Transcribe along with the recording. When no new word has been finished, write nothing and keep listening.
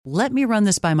"Let me run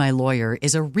this by my lawyer"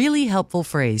 is a really helpful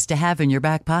phrase to have in your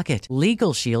back pocket.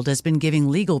 Legal Shield has been giving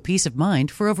legal peace of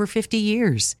mind for over 50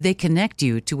 years. They connect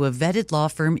you to a vetted law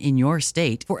firm in your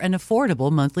state for an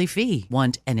affordable monthly fee.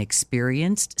 Want an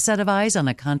experienced set of eyes on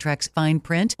a contract's fine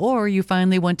print? Or you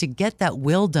finally want to get that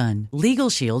will done?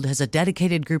 Legal Shield has a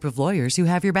dedicated group of lawyers who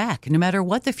have your back, no matter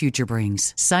what the future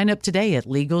brings. Sign up today at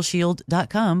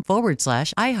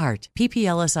LegalShield.com/iHeart.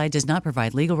 PPLSI does not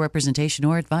provide legal representation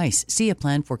or advice. See a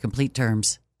plan for complete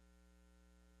terms.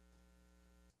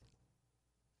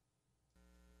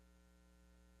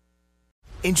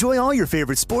 Enjoy all your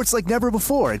favorite sports like never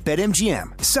before at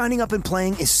BetMGM. Signing up and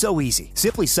playing is so easy.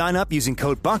 Simply sign up using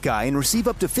code Buckeye and receive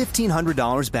up to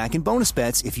 $1,500 back in bonus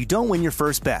bets if you don't win your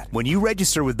first bet. When you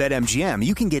register with BetMGM,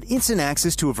 you can get instant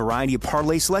access to a variety of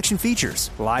parlay selection features,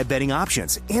 live betting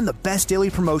options, and the best daily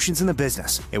promotions in the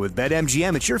business. And with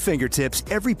BetMGM at your fingertips,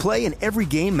 every play and every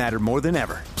game matter more than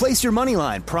ever. Place your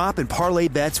moneyline, prop, and parlay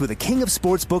bets with the king of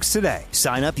sportsbooks today.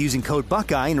 Sign up using code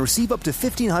Buckeye and receive up to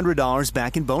 $1,500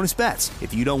 back in bonus bets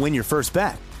if you don't win your first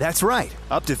bet. That's right,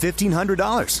 up to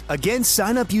 $1,500. Again,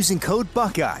 sign up using code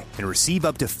Buckeye and receive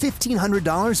up to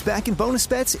 $1,500 back in bonus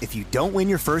bets if you don't win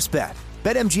your first bet.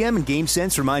 BetMGM and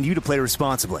GameSense remind you to play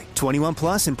responsibly. 21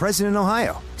 plus and present in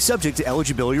Ohio. Subject to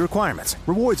eligibility requirements.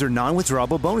 Rewards are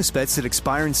non-withdrawable bonus bets that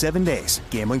expire in 7 days.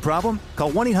 Gambling problem?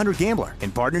 Call 1-800-GAMBLER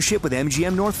in partnership with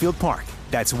MGM Northfield Park.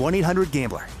 That's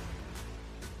 1-800-GAMBLER.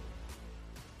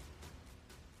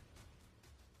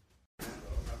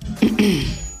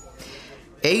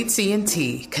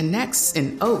 AT&T connects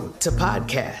an ode to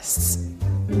podcasts.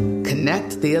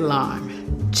 Connect the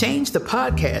alarm. Change the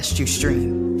podcast you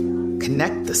stream.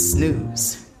 Connect the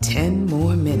snooze. 10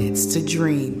 more minutes to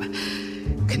dream.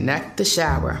 Connect the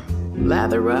shower.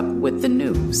 Lather up with the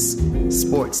news.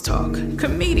 Sports talk,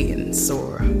 comedians,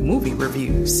 or movie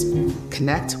reviews.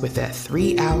 Connect with that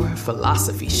 3-hour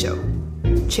philosophy show.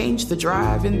 Change the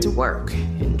drive into work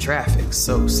in traffic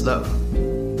so slow.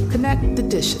 Connect the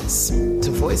dishes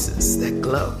to voices that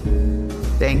glow.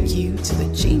 Thank you to the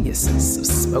geniuses of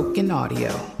spoken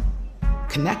audio.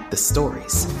 Connect the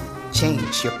stories.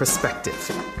 Change your perspective.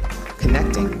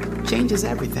 Connecting changes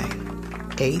everything.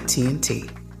 AT&T.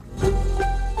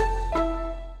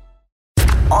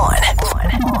 On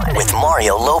with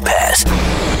Mario Lopez.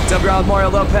 What's up, y'all? Mario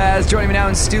Lopez joining me now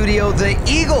in studio, the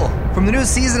Eagle from the new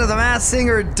season of The Masked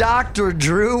Singer, Dr.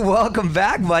 Drew. Welcome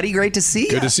back, buddy. Great to see you.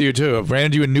 Good to see you, too. I ran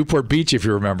into you in Newport Beach, if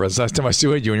you remember. That's the last time I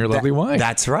saw you and your lovely wife.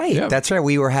 That's right. Yep. That's right.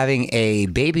 We were having a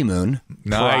baby moon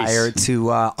prior to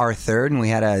our third, and we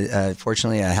had,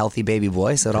 fortunately, a healthy baby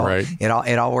boy, so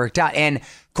it all worked out. And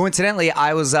coincidentally,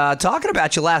 I was talking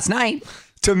about you last night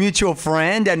to a mutual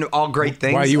friend, and all great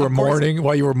things. While you were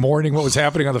mourning what was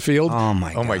happening on the field. Oh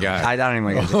my God! I don't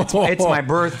even. It's my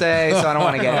birthday, so I don't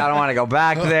want to go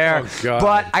back there. Oh, God.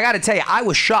 But I got to tell you, I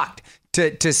was shocked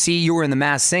to see you were in The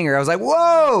Masked Singer. I was like,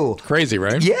 whoa, crazy,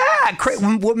 right? Yeah,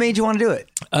 what made you want to do it?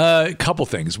 A couple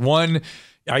things. One,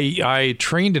 I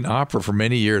trained in opera for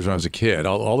many years when I was a kid.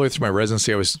 All the way through my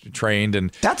residency, I was trained.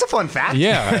 And that's a fun fact.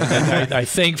 Yeah. And I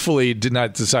thankfully did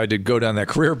not decide to go down that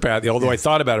career path, although I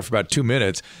thought about it for about 2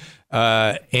 minutes.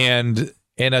 And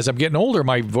as I'm getting older,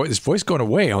 my voice going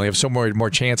away. I only have so more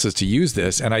chances to use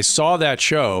this. And I saw that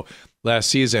show last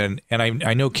season, and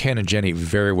I know Ken and Jenny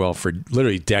very well for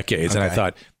literally decades. Okay. And I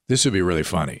thought, this would be really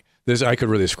funny. I could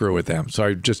really screw with them. So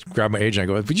I just grabbed my agent. I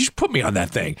go, "But you should put me on that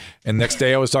thing." And next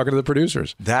day I was talking to the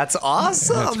producers. That's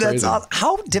awesome. That's awesome.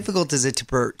 How difficult is it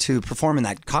to perform in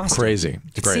that costume? Crazy.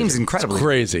 It seems incredibly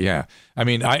crazy. Yeah. I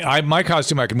mean, my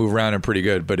costume I can move around in pretty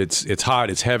good, but it's hot.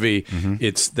 It's heavy. Mm-hmm.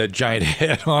 It's that giant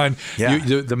head on. Yeah.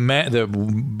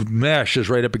 The mesh is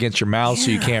right up against your mouth,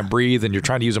 so you can't breathe, and you're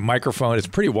trying to use a microphone. It's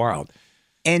pretty wild.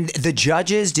 And the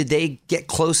judges, did they get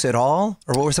close at all?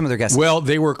 Or what were some of their guesses? Well,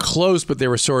 they were close, but they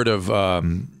were sort of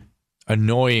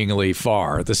annoyingly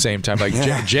far at the same time. Like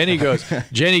Jenny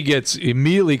gets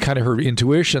immediately kind of her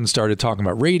intuition started talking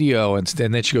about radio. And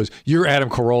then she goes, "You're Adam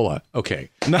Carolla."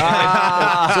 Okay.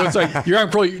 So it's like, you're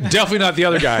Adam Carolla. You're definitely not the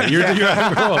other guy. You're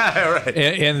Adam Carolla. Right.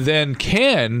 And then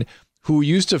Ken, who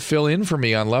used to fill in for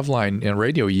me on Loveline and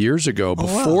radio years ago,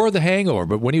 before The Hangover,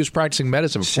 but when he was practicing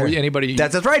medicine, before anybody...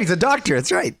 That's right. He's a doctor.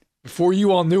 That's right. Before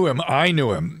you all knew him, I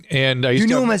knew him. And you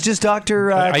knew him as just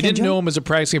Dr. I didn't know him as a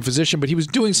practicing physician, but he was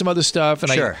doing some other stuff.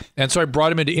 And and so I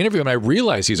brought him in to interview him, and I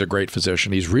realized he's a great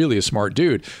physician. He's really a smart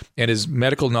dude. And his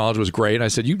medical knowledge was great. And I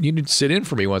said, you need to sit in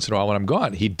for me once in a while when I'm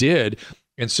gone. He did.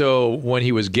 And so when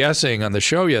he was guessing on the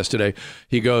show yesterday,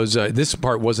 he goes, this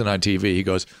part wasn't on TV. He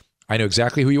goes, "I know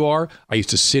exactly who you are. I used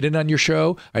to sit in on your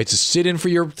show. I used to sit in for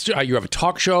you have a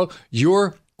talk show.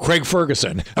 You're Craig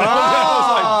Ferguson."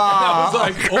 I was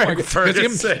was like, oh my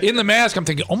God. In the mask, I'm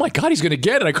thinking, oh my God, he's going to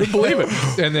get it. I couldn't believe it.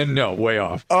 And then, no, way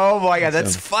off. Oh my God,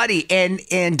 that's funny.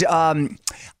 And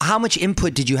how much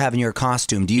input did you have in your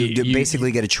costume? Do you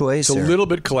basically get a choice? It's a little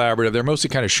bit collaborative. They're mostly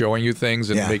kind of showing you things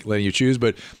and letting you choose.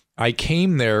 But I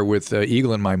came there with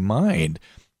Eagle in my mind.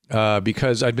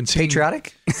 Because I'd been singing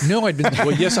patriotic. No,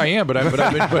 well, yes, I am, but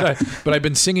I've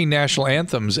been singing national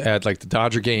anthems at like the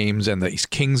Dodger games and the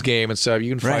Kings game and stuff.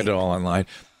 You can find it all online.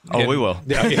 We will.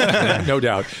 Yeah, no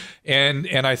doubt. And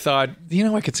I thought,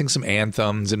 I could sing some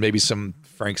anthems and maybe some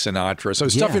Frank Sinatra. So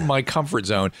stuff in my comfort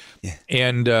zone. Yeah.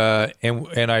 And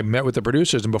I met with the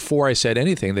producers, and before I said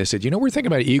anything, they said, we're thinking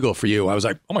about Eagle for you. I was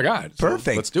like, oh my God,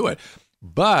 perfect. Let's do it.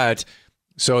 But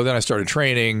so then I started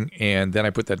training, and then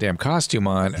I put that damn costume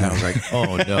on, and I was like,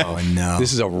 oh no,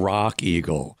 this is a rock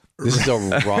eagle. This is a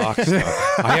rock star.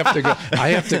 I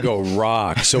have to go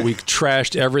rock. So we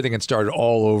trashed everything and started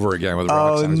all over again with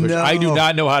rock songs, which I do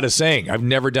not know how to sing. I've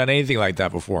never done anything like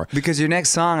that before. Because your next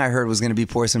song I heard was going to be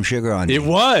Pour Some Sugar on Me. It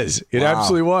was. It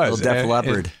absolutely was. Little Def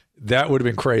Leppard. That would have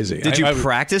been crazy. Did you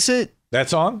practice it? That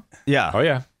song? Yeah. Oh,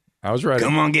 yeah. I was ready.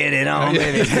 Come on, get it on,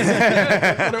 baby.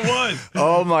 That's what it was.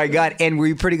 Oh, my God. And were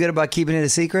you pretty good about keeping it a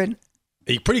secret?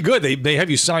 Pretty good. They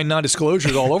have you sign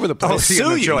non-disclosures all over the place. Oh,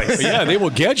 sue you. Yeah, they will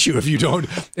get you if you don't.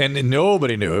 And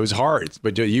nobody knew. It was hard.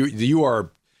 But you are.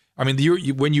 I mean,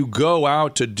 when you go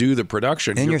out to do the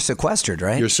production, and you're sequestered,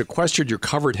 right? You're sequestered. You're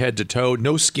covered head to toe.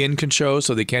 No skin can show,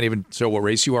 so they can't even show what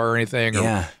race you are or anything.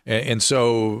 And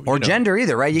so, or gender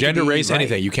either, right? Gender, race,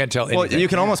 anything. You can't tell. Well, you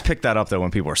can almost pick that up though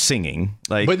when people are singing.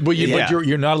 Like, but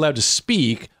you're not allowed to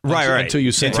speak until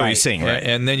you sing. Until you sing, right?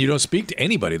 And then you don't speak to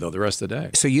anybody though the rest of the day.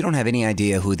 So you don't have any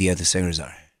idea who the other singers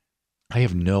are. I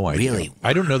have no idea. Really?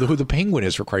 I don't know who the Penguin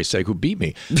is, for Christ's sake, who beat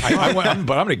me. But I'm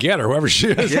going to get her, whoever she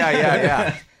is.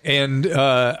 Yeah. And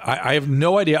I have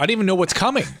no idea. I don't even know what's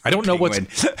coming. I don't know what's.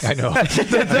 I know.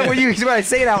 When I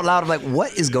say it out loud, I'm like,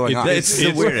 what is going on? It's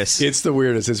the weirdest. It's the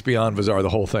weirdest. It's beyond bizarre, the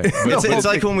whole thing. It's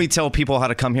like when we tell people how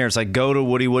to come here. It's like, go to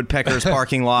Woody Woodpecker's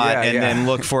parking lot and then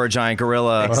look for a giant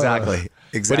gorilla. Exactly.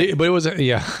 But it was,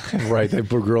 right. They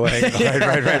put gorilla hanging.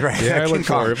 Right. Yeah, I look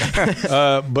for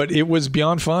it. But it was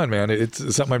beyond fun, man.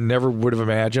 It's something I never would have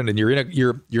imagined. And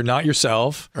you're not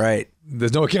yourself. Right.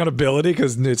 There's no accountability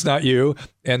because it's not you,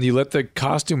 and you let the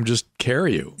costume just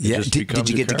carry you. Did you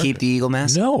get to keep the eagle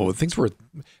mask? No, things were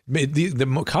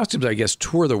the costumes. I guess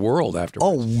tour the world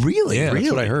afterwards. Oh, really? Yeah, really?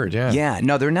 That's what I heard. Yeah. Yeah.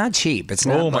 No, they're not cheap. It's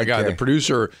not. Oh my God! The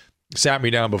producer sat me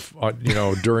down before,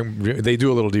 during they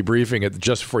do a little debriefing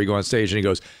just before you go on stage, and he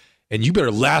goes, and you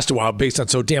better last a while based on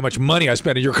so damn much money I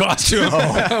spent in your costume.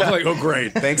 I was like, oh,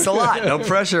 great. Thanks a lot. No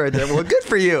pressure. Well, good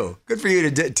for you. Good for you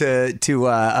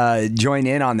to join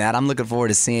in on that. I'm looking forward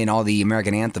to seeing all the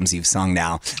American anthems you've sung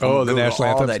now. Oh, the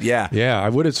national anthems? Yeah. I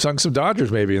would have sung some Dodgers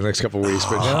maybe in the next couple of weeks.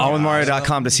 But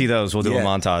OwenMario.com to see those. We'll do a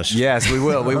montage. Yes, we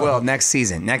will. We will. Next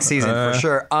season for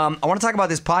sure. I want to talk about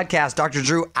this podcast, Dr.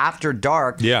 Drew After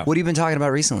Dark. Yeah. What have you been talking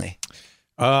about recently?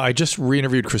 I just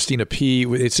re-interviewed Christina P.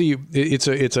 It's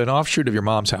an offshoot of Your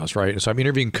Mom's House, right? So I'm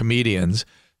interviewing comedians,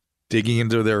 digging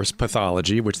into their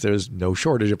pathology, which there's no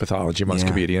shortage of pathology amongst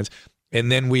comedians.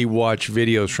 And then we watch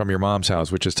videos from Your Mom's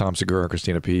House, which is Tom Segura,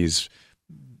 Christina P.'s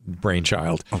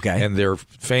brainchild. Okay. And their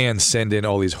fans send in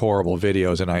all these horrible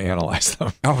videos, and I analyze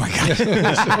them. Oh, my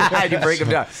God. You break them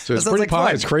down. So it's pretty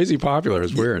it's crazy popular.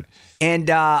 It's weird. And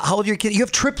how old are your kids? You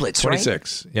have triplets,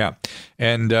 26, right? yeah.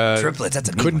 And triplets, that's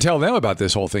a couldn't tell them about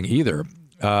this whole thing either.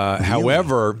 Really?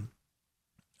 However,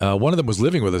 one of them was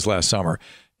living with us last summer,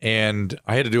 and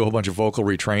I had to do a whole bunch of vocal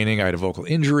retraining. I had a vocal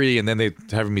injury, and then they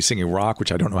having me singing rock,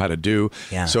 which I don't know how to do.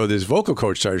 Yeah. So this vocal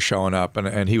coach started showing up,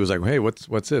 and he was like, hey,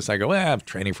 what's this? I go, I'm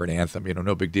training for an anthem,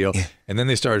 no big deal. Yeah. And then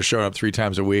they started showing up 3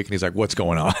 times a week, and he's like, what's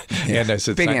going on? Yeah. And I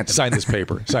said, sign this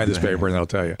paper, and I'll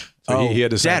tell you. So he had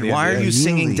to sign. Dad, why are you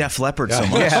singing Def Leppard so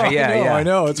much? Yeah. I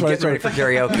know. That's why it's ready for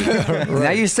karaoke. Right.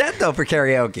 Now you're set though for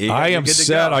karaoke. I am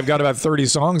set. I've got about 30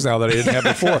 songs now that I didn't have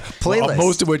before. Playlist.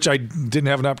 Most of which I didn't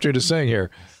have an opportunity to sing here.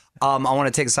 I want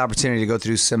to take this opportunity to go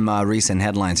through some recent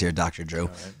headlines here, Dr. Drew.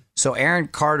 Right. So Aaron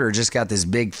Carter just got this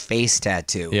big face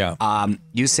tattoo. Yeah.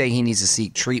 You say he needs to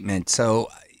seek treatment. So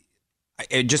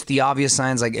just the obvious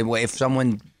signs, like if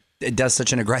someone does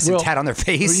such an aggressive tat on their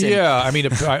face. Yeah, I mean,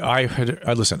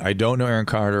 I listen. I don't know Aaron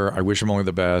Carter. I wish him only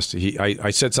the best. I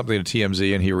said something to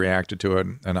TMZ and he reacted to it.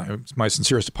 And my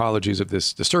sincerest apologies if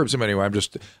this disturbs him anyway.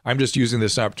 I'm just using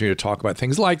this opportunity to talk about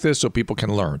things like this so people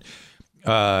can learn.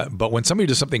 But when somebody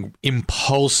does something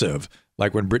impulsive,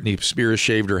 like when Britney Spears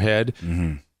shaved her head,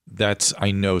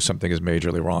 I know something is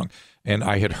majorly wrong. And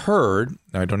I had heard,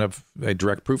 I don't have a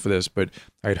direct proof of this, but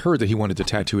I had heard that he wanted to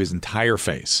tattoo his entire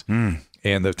face.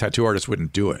 And the tattoo artist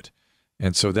wouldn't do it.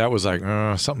 And so that was like,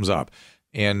 something's up.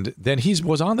 And then he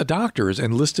was on the doctors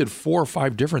and listed 4 or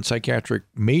 5 different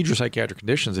major psychiatric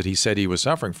conditions that he said he was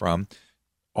suffering from.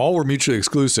 All were mutually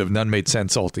exclusive. None made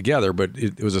sense altogether, but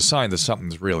it was a sign that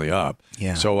something's really up.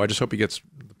 Yeah. So I just hope he gets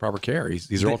the proper care.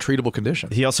 These are all treatable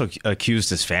conditions. He also accused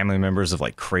his family members of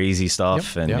like crazy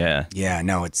stuff. Yep. And yeah,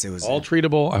 no, it was all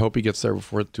treatable. I hope he gets there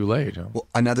before it's too late. Well,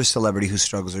 another celebrity whose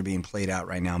struggles are being played out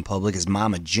right now in public is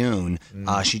Mama June.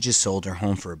 She just sold her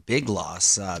home for a big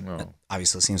loss.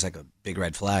 Obviously, it seems like a big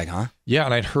red flag, huh? Yeah,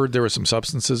 and I'd heard there were some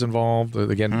substances involved.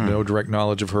 Again, no direct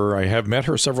knowledge of her. I have met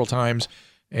her several times.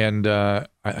 And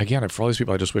again, for all these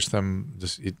people, I just wish them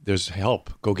there's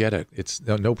help. Go get it. It's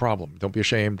no problem. Don't be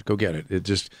ashamed. Go get it.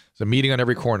 It's a meeting on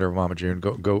every corner of Mama June.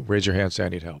 Go raise your hand. Say I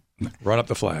need help. Run up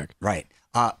the flag. Right.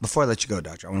 Before I let you go,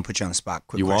 Doctor, I want to put you on the spot.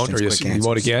 Quick you questions, won't? Quick you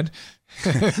won't again?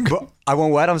 I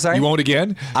won't what? I'm sorry? You won't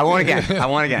again? I won't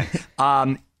again.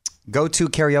 Go-to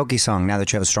karaoke song now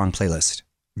that you have a strong playlist.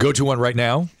 Go to one right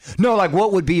now? No, like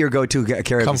what would be your go-to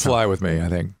karaoke Come song? Fly With Me, I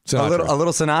think. Sinatra. A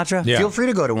little Sinatra? Yeah. Feel free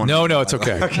to go to one. No, it's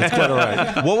okay. Okay. It's quite all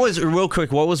right.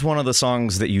 What was one of the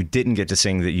songs that you didn't get to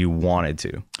sing that you wanted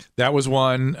to? That was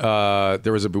one.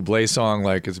 There was a Bublé song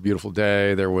like It's a Beautiful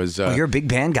Day. There was... you're a big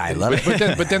band guy. I love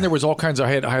it. But then there was all kinds of...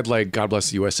 I had like God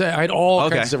Bless the USA. I had all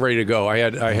kinds of stuff ready to go. I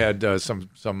had some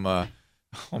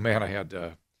oh man, I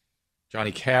had...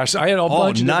 Johnny Cash. I had a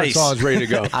bunch of different songs ready to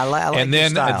go. I like and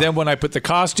then when I put the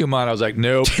costume on, I was like,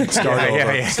 nope,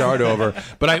 start over.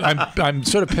 But I'm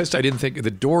sort of pissed. I didn't think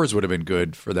the Doors would have been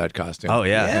good for that costume. Oh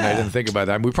yeah, and I didn't think about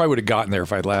that. We probably would have gotten there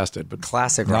if I'd lasted. But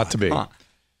classic, not rock. to be. Huh.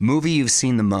 Movie you've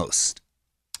seen the most?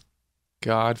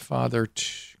 Godfather.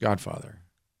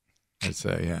 I'd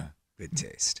say, yeah. Good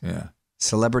taste. Yeah.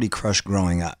 Celebrity crush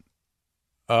growing up?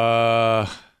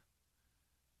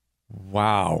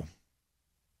 Wow.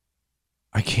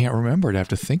 I can't remember. I'd have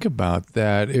to think about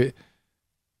that.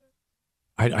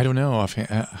 I don't know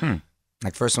offhand.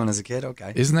 Like first one as a kid?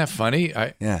 Okay. Isn't that funny?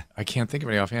 I can't think of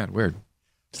any offhand. Weird.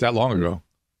 It's that long ago.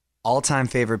 All-time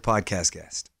favorite podcast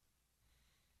guest?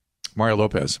 Mario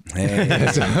Lopez.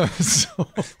 Hey.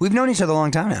 We've known each other a long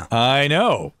time now. I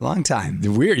know. Long time.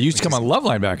 Weird. You used to come on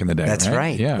Loveline back in the day. That's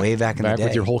right. Yeah. Way back in the day. Back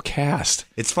with your whole cast.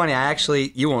 It's funny.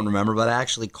 You won't remember, but I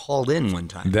actually called in one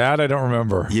time. That I don't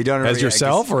remember. You don't remember? As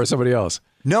yourself or as somebody else?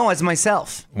 No, as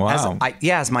myself. Wow.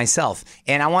 As myself.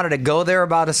 And I wanted to go there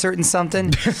about a certain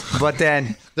something, but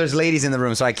then there's ladies in the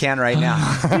room, so I can't right now.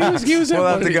 We'll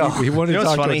have to go. He wanted to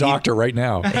talk to a doctor right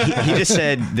now. He just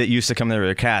said that you used to come there with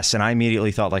a cast, and I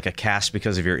immediately thought like a cast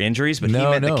because of your injuries, but he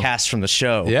meant the cast from the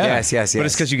show. Yeah. Yes. But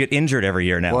it's because you get injured every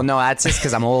year now. Well, no, that's just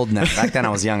because I'm old now. Back then I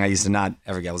was young. I used to not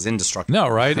ever get. I was indestructible. No,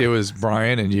 right? It was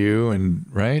Brian and you and,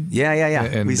 right? Yeah.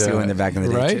 And, we used to go in there back in the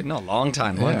day. Right? Too. No, long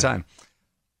time.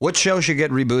 What show should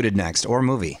get rebooted next, or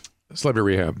movie?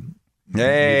 Celebrity Rehab.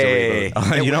 Hey,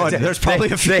 you know what? There's probably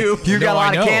a few. You got a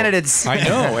lot of candidates. I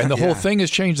know, and the whole thing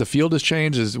has changed. The field has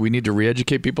changed. We need to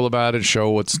re-educate people about it, show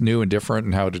what's new and different,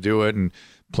 and how to do it. And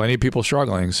plenty of people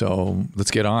struggling. So let's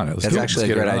get on it. That's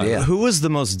actually a great idea. Who was the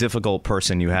most difficult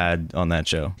person you had on that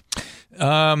show?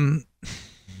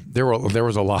 There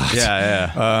was a lot.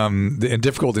 Yeah. And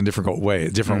difficult in different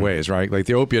ways, right? Like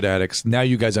the opiate addicts. Now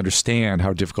you guys understand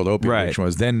how difficult opiate addiction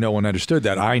was. Then no one understood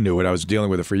that. I knew it. I was dealing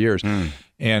with it for years.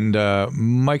 And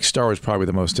Mike Starr was probably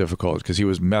the most difficult because he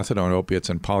was methadone, opiates,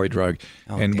 and polydrug.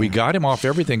 We got him off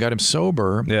everything, got him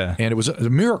sober. Yeah. And it was a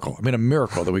miracle. I mean, a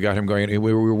miracle that we got him going.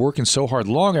 We were working so hard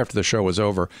long after the show was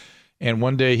over. And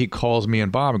one day he calls me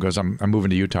and Bob and goes, I'm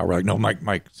moving to Utah. We're like, no, Mike.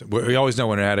 We always know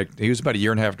when an addict, he was about a year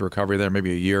and a half to recovery there,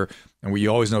 maybe a year. And we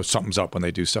always know something's up when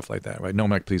they do stuff like that, right? No,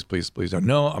 Mike, please don't.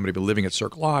 No, I'm going to be living at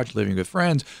Circle Lodge, living with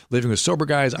friends, living with sober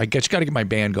guys. I got to get my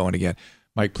band going again.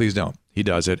 Mike, please don't. He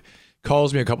does it.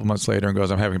 Calls me a couple months later and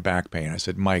goes, I'm having back pain. I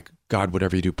said, Mike, God,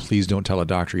 whatever you do, please don't tell a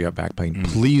doctor you have back pain.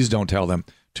 Please don't tell them.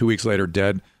 2 weeks later,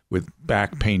 dead with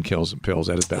back pain pills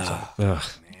at his bedside.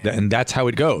 And that's how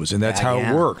it goes, and that's how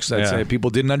it works.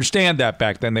 People didn't understand that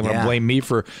back then. They want to blame me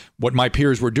for what my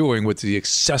peers were doing with the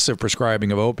excessive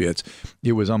prescribing of opiates.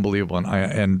 It was unbelievable,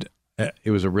 and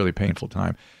it was a really painful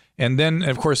time. And then,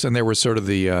 of course, there was sort of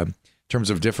the in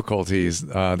terms of difficulties.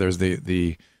 There's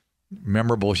the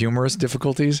memorable humorous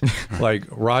difficulties. Like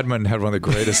Rodman had one of the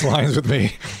greatest lines with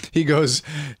me. He goes,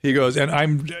 and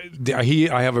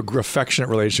I have a affectionate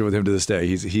relationship with him to this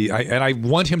day. And I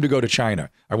want him to go to China.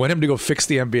 I want him to go fix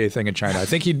the NBA thing in China. I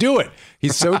think he'd do it.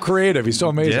 He's so creative. He's so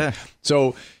amazing. Yeah.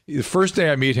 So The first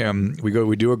day I meet him,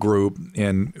 we do a group,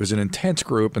 and it was an intense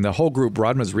group, and the whole group,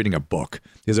 Rodman's reading a book.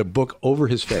 He has a book over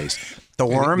his face. The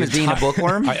worm is being a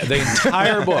bookworm? The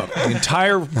entire book, the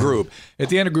entire group. At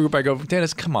the end of the group, I go,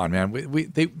 Dennis, come on, man.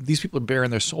 These people are bearing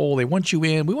their soul. They want you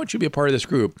in. We want you to be a part of this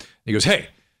group. And he goes, hey,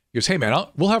 man,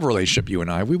 we'll have a relationship, you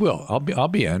and I. We will. I'll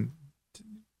be in.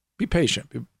 Be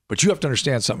patient. But you have to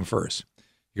understand something first.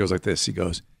 He goes like this. He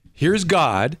goes, here's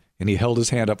God. And he held his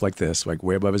hand up like this, like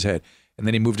way above his head. And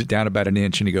then he moved it down about an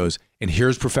inch and he goes, and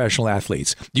here's professional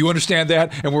athletes. Do you understand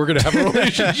that? And we're going to have a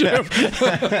relationship.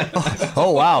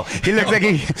 Oh, wow. He looks like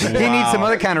he needs some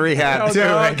other kind of rehab, too.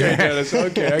 Okay, Dennis.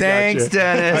 Okay, Thanks,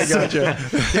 Dennis. I got you.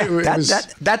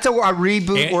 That's a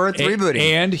reboot worth rebooting.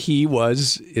 And he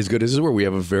was as good as his word. We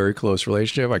have a very close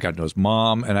relationship. I got to know his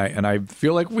mom, and I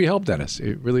feel like we helped Dennis.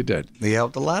 It really did. We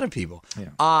helped a lot of people.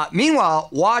 Yeah. Meanwhile,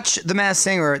 watch The Masked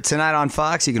Singer tonight on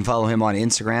Fox. You can follow him on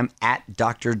Instagram at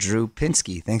Dr. Drew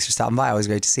Pinsky. Thanks for stopping by. Always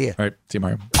great to see you. All right. See you,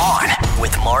 Mario. On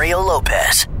with Mario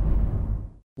Lopez.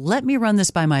 Let me run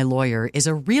this by my lawyer is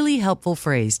a really helpful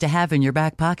phrase to have in your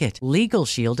back pocket. Legal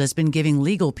Shield has been giving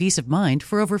legal peace of mind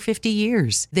for over 50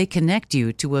 years. They connect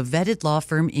you to a vetted law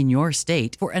firm in your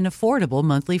state for an affordable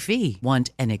monthly fee. Want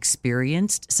an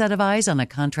experienced set of eyes on a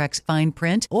contract's fine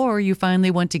print? Or you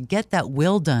finally want to get that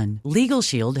will done? Legal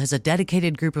Shield has a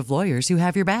dedicated group of lawyers who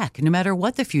have your back, no matter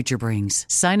what the future brings.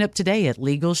 Sign up today at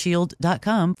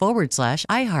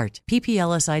LegalShield.com/iHeart.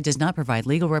 PPLSI does not provide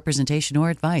legal representation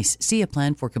or advice. See a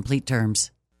plan for complete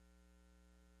terms.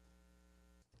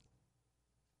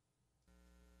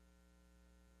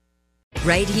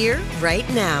 Right here, right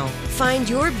now. Find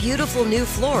your beautiful new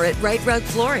floor at Right Rug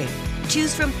Flooring.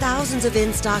 Choose from thousands of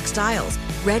in-stock styles,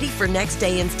 ready for next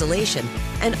day installation,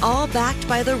 and all backed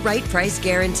by the right price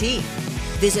guarantee.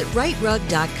 Visit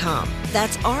rightrug.com.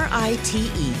 That's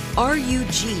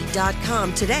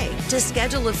RITERUG.com today to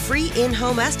schedule a free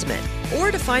in-home estimate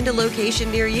or to find a location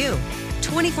near you.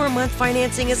 24-month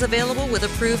financing is available with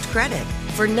approved credit.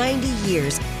 For 90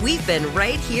 years, we've been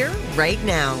right here, right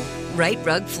now. Right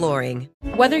Rug Flooring.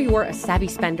 Whether you're a savvy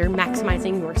spender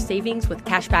maximizing your savings with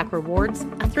cashback rewards,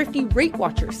 a thrifty rate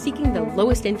watcher seeking the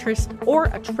lowest interest, or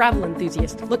a travel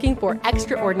enthusiast looking for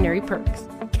extraordinary perks,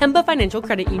 Kemba Financial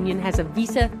Credit Union has a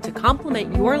visa to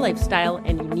complement your lifestyle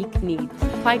and unique needs.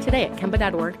 Apply today at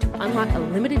Kemba.org to unlock a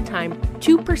limited time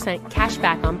 2% cash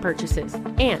back on purchases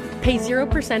and pay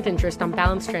 0% interest on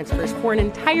balance transfers for an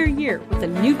entire year with a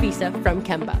new visa from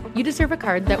Kemba. You deserve a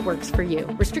card that works for you.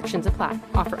 Restrictions apply.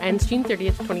 Offer ends June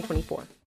 30th, 2024.